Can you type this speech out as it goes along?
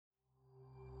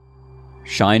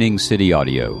Shining City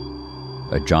Audio,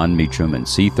 a John Meacham and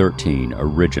C13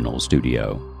 original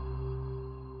studio.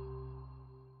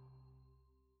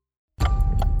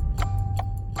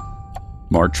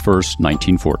 March 1st,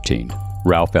 1914.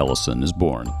 Ralph Ellison is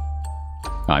born.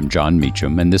 I'm John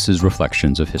Meacham, and this is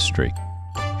Reflections of History.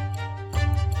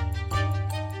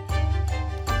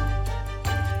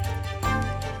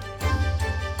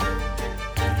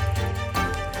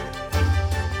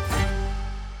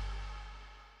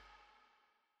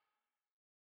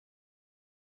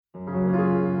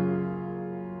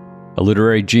 A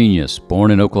literary genius born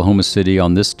in Oklahoma City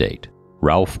on this date,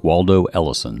 Ralph Waldo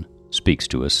Ellison, speaks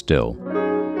to us still.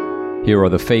 Here are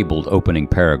the fabled opening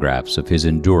paragraphs of his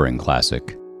enduring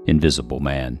classic, Invisible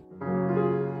Man.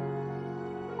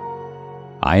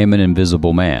 I am an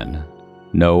invisible man.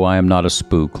 No, I am not a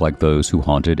spook like those who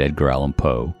haunted Edgar Allan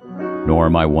Poe, nor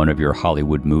am I one of your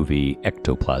Hollywood movie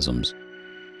ectoplasms.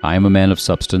 I am a man of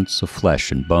substance, of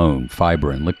flesh and bone,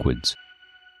 fiber and liquids,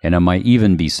 and I might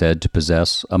even be said to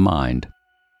possess a mind.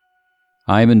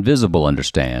 I am invisible,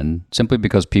 understand, simply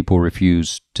because people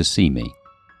refuse to see me.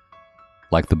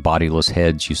 Like the bodiless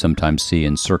heads you sometimes see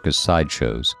in circus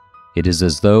sideshows, it is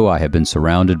as though I have been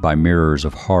surrounded by mirrors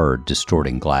of hard,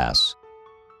 distorting glass.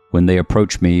 When they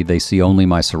approach me, they see only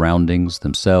my surroundings,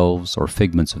 themselves, or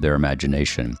figments of their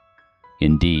imagination.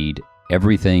 Indeed,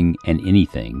 everything and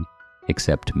anything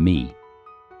except me.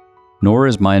 Nor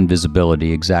is my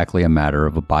invisibility exactly a matter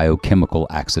of a biochemical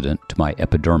accident to my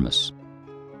epidermis.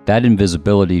 That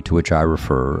invisibility to which I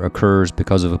refer occurs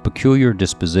because of a peculiar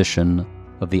disposition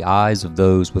of the eyes of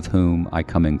those with whom I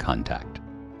come in contact.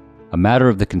 A matter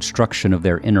of the construction of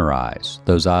their inner eyes,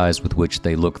 those eyes with which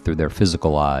they look through their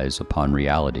physical eyes upon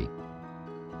reality.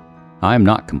 I am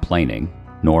not complaining,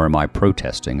 nor am I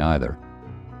protesting either.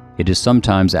 It is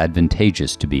sometimes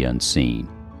advantageous to be unseen,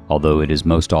 although it is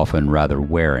most often rather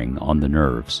wearing on the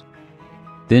nerves.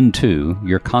 Then, too,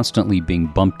 you're constantly being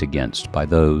bumped against by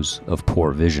those of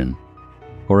poor vision.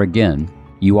 Or again,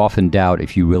 you often doubt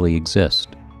if you really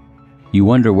exist. You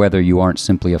wonder whether you aren't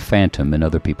simply a phantom in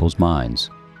other people's minds,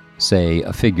 say,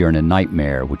 a figure in a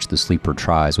nightmare which the sleeper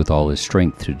tries with all his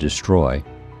strength to destroy.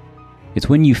 It's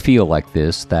when you feel like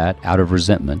this that, out of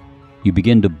resentment, you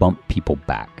begin to bump people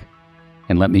back.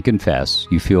 And let me confess,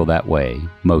 you feel that way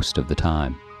most of the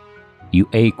time. You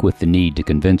ache with the need to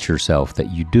convince yourself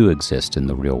that you do exist in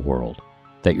the real world,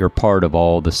 that you're part of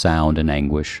all the sound and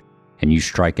anguish, and you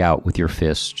strike out with your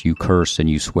fists, you curse and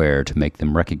you swear to make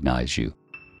them recognize you.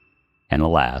 And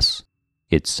alas,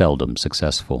 it's seldom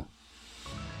successful.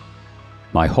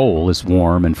 My hole is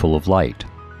warm and full of light.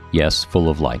 Yes, full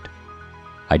of light.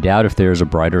 I doubt if there is a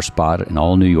brighter spot in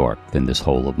all New York than this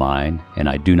hole of mine, and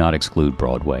I do not exclude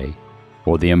Broadway,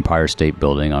 or the Empire State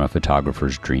Building on a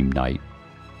photographer's dream night.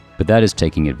 But that is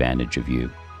taking advantage of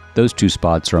you. Those two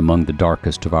spots are among the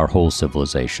darkest of our whole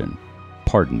civilization.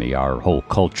 Pardon me, our whole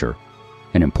culture.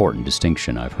 An important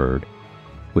distinction, I've heard,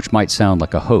 which might sound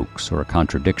like a hoax or a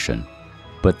contradiction,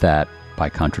 but that, by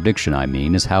contradiction I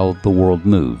mean, is how the world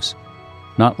moves.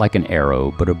 Not like an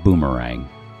arrow, but a boomerang.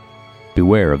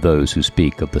 Beware of those who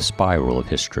speak of the spiral of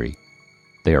history.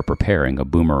 They are preparing a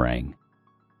boomerang.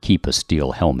 Keep a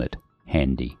steel helmet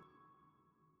handy.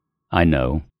 I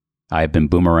know. I have been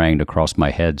boomeranged across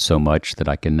my head so much that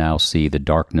I can now see the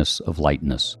darkness of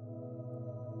lightness.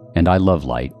 And I love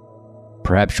light.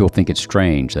 Perhaps you'll think it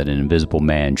strange that an invisible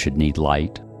man should need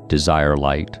light, desire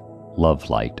light, love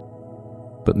light.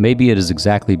 But maybe it is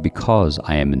exactly because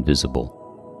I am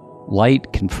invisible.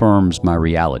 Light confirms my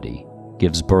reality,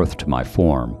 gives birth to my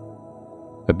form.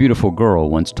 A beautiful girl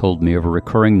once told me of a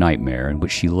recurring nightmare in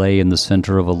which she lay in the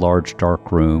center of a large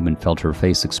dark room and felt her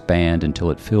face expand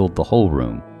until it filled the whole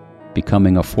room,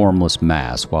 becoming a formless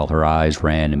mass while her eyes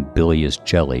ran in bilious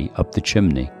jelly up the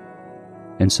chimney.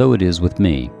 And so it is with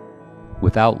me.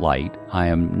 Without light, I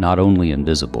am not only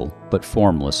invisible, but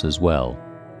formless as well.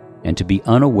 And to be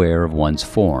unaware of one's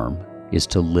form is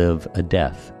to live a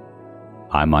death.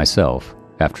 I myself,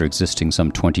 after existing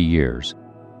some 20 years,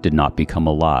 did not become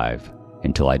alive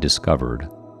until I discovered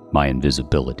my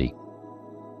invisibility.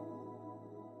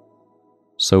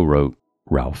 So wrote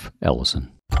Ralph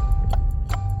Ellison.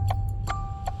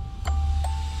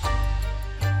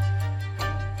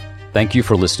 Thank you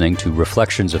for listening to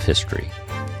Reflections of History,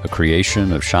 a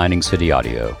creation of Shining City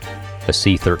Audio, a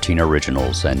C13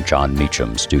 Originals and John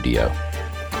Meacham studio.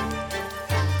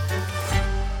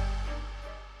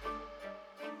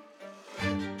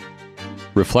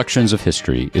 Reflections of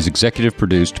History is executive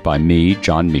produced by me,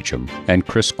 John Meacham, and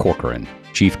Chris Corcoran,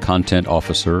 Chief Content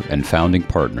Officer and founding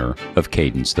partner of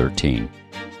Cadence 13.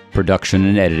 Production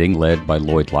and editing led by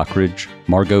Lloyd Lockridge,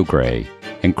 Margot Gray,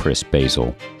 and Chris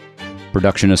Basil.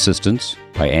 Production assistance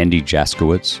by Andy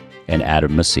Jaskowitz and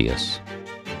Adam Macias.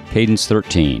 Cadence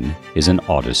 13 is an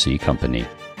Odyssey company.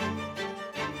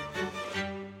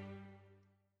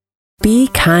 Be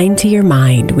kind to your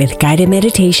mind with guided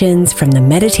meditations from the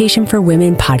Meditation for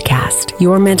Women podcast.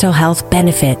 Your mental health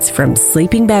benefits from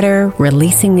sleeping better,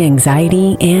 releasing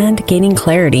anxiety, and gaining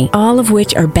clarity, all of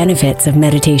which are benefits of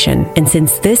meditation. And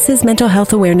since this is Mental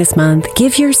Health Awareness Month,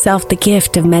 give yourself the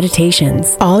gift of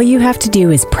meditations. All you have to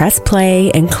do is press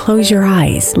play and close your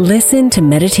eyes. Listen to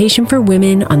Meditation for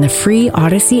Women on the free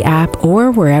Odyssey app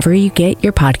or wherever you get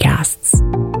your podcasts.